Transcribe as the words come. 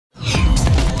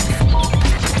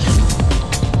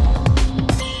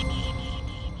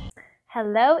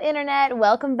Hello Internet,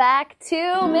 welcome back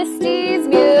to Misty's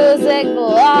Music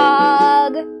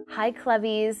Vlog. Hi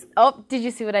Clevies. Oh, did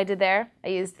you see what I did there? I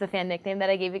used the fan nickname that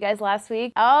I gave you guys last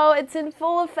week. Oh, it's in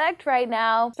full effect right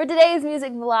now. For today's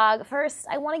music vlog, first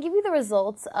I want to give you the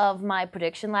results of my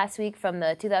prediction last week from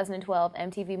the 2012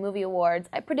 MTV Movie Awards.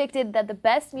 I predicted that the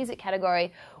best music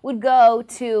category would go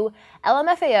to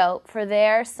LMFAO for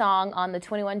their song on the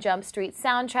 21 Jump Street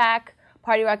soundtrack,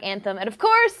 Party Rock Anthem, and of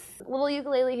course, little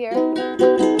ukulele here.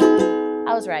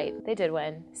 I was right, they did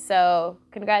win. So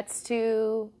congrats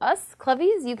to us,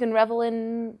 Clevies. You can revel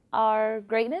in our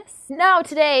greatness. Now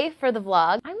today, for the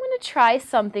vlog, I'm gonna try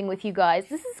something with you guys.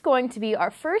 This is going to be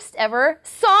our first ever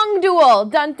song duel.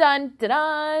 Dun dun dun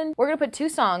dun. We're gonna put two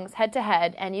songs head to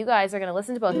head, and you guys are gonna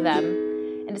listen to both of them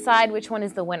and decide which one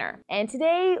is the winner. And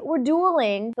today, we're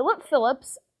dueling Phillip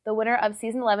Phillips, the winner of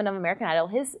Season 11 of American Idol,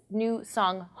 his new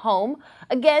song, Home,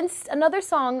 against another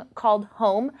song called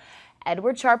Home,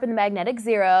 Edward Sharpe and the Magnetic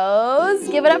Zeros.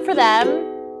 Give it up for them.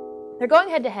 They're going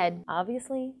head-to-head,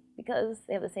 obviously, because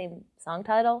they have the same song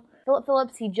title. Phillip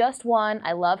Phillips, he just won.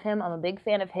 I love him. I'm a big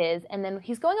fan of his. And then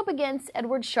he's going up against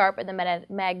Edward Sharpe and the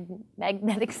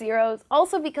Magnetic Zeros,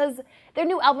 also because their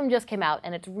new album just came out,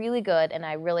 and it's really good, and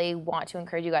I really want to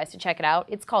encourage you guys to check it out.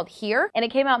 It's called Here, and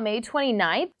it came out May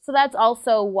 29th, so that's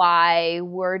also why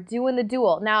we're doing the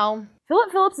duel. Now,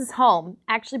 Phillip Phillips' Home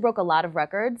actually broke a lot of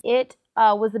records. It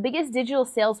was the biggest digital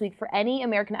sales week for any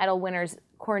American Idol winner's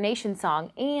coronation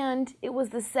song, and it was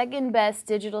the second best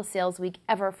digital sales week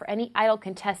ever for any Idol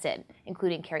contestant,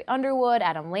 including Carrie Underwood,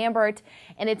 Adam Lambert,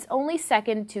 and it's only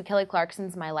second to Kelly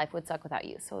Clarkson's My Life Would Suck Without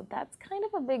You, so that's kind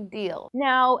of a big deal.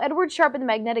 Now, Edward Sharpe and the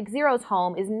Magnetic Zeros'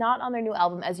 Home is not on their new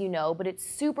album, as you know, but it's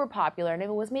super popular, and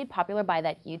it was made popular by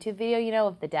that YouTube video, you know,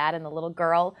 of the dad and the little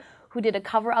girl who did a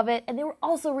cover of it, and they were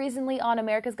also recently on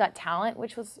America's Got Talent,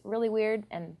 which was really weird,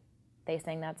 and they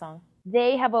sang that song.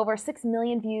 They have over 6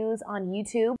 million views on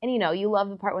YouTube. And you know, you love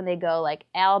the part when they go like,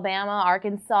 Alabama,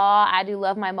 Arkansas, I do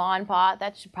love my ma and pa.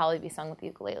 That should probably be sung with the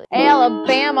ukulele.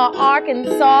 Alabama,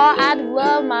 Arkansas, I do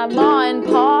love my ma and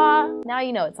pa. Now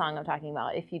you know what song I'm talking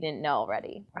about if you didn't know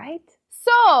already, right?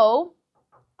 So,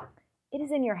 it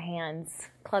is in your hands,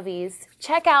 Clevies.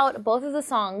 Check out both of the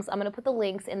songs. I'm gonna put the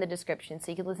links in the description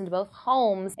so you can listen to both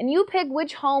homes. And you pick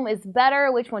which home is better,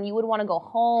 which one you would wanna go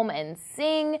home and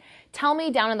sing. Tell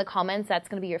me down in the comments. That's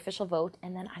gonna be your official vote.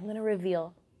 And then I'm gonna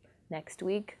reveal next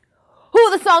week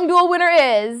who the song duel winner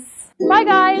is. Bye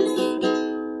guys. I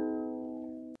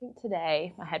think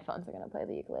today my headphones are gonna play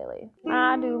the ukulele.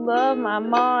 I do love my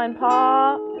ma and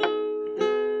pa.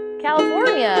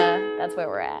 California, that's where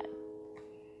we're at.